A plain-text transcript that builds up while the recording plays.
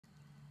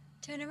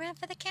Turn around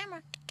for the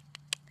camera.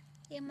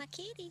 You're my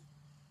kitty.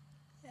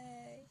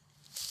 Hey.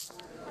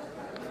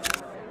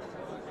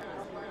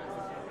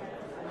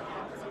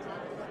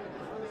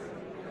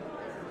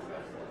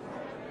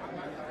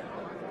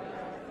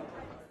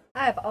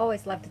 I have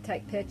always loved to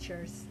take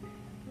pictures,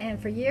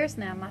 and for years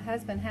now my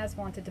husband has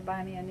wanted to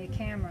buy me a new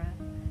camera,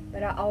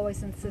 but I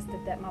always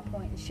insisted that my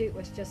point and shoot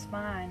was just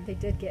fine. He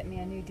did get me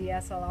a new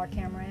DSLR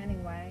camera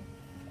anyway.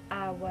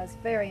 I was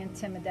very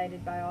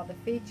intimidated by all the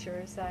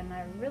features, and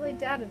I really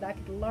doubted I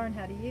could learn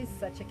how to use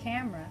such a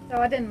camera, so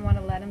I didn't want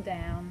to let him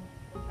down.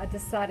 I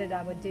decided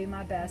I would do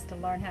my best to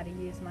learn how to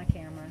use my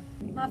camera.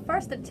 My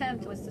first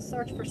attempt was to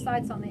search for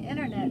sites on the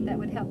internet that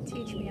would help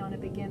teach me on a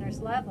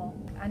beginner's level.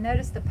 I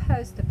noticed a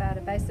post about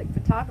a basic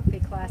photography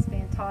class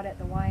being taught at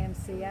the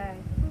YMCA.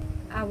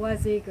 I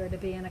was eager to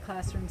be in a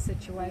classroom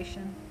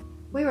situation.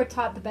 We were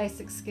taught the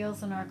basic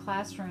skills in our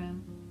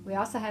classroom. We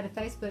also had a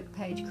Facebook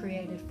page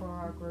created for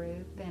our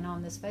group, and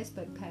on this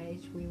Facebook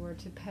page we were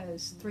to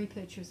post 3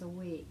 pictures a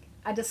week.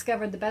 I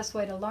discovered the best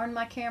way to learn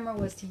my camera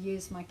was to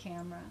use my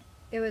camera.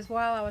 It was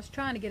while I was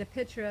trying to get a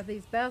picture of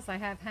these bells I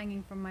have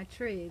hanging from my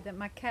tree that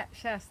my cat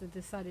Shasta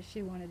decided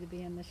she wanted to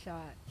be in the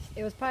shot.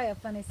 It was probably a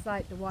funny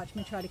sight to watch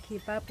me try to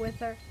keep up with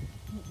her,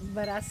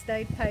 but I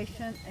stayed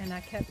patient and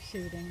I kept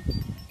shooting.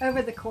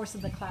 Over the course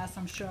of the class,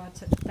 I'm sure I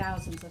took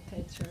thousands of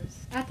pictures.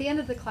 At the end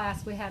of the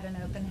class, we had an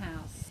open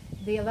house.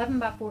 The 11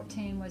 by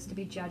 14 was to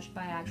be judged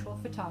by actual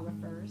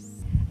photographers.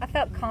 I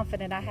felt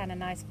confident I had a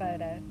nice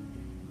photo,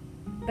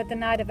 but the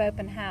night of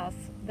open house,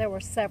 there were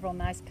several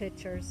nice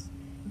pictures.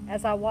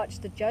 As I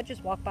watched the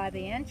judges walk by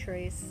the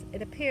entries,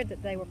 it appeared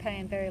that they were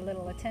paying very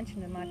little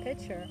attention to my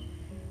picture,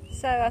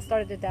 so I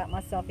started to doubt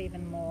myself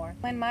even more.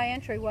 When my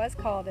entry was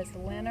called as the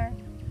winner,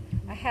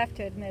 I have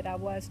to admit I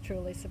was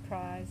truly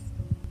surprised.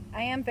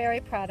 I am very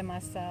proud of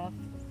myself.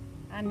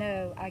 I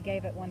know I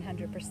gave it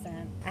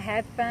 100%. I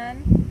had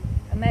fun,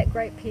 I met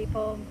great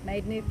people,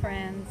 made new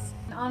friends.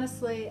 And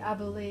honestly, I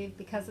believe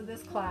because of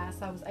this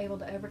class, I was able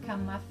to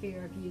overcome my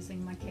fear of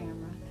using my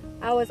camera.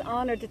 I was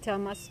honored to tell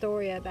my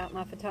story about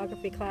my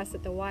photography class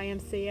at the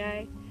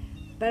YMCA,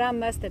 but I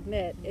must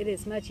admit, it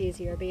is much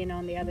easier being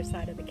on the other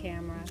side of the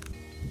camera.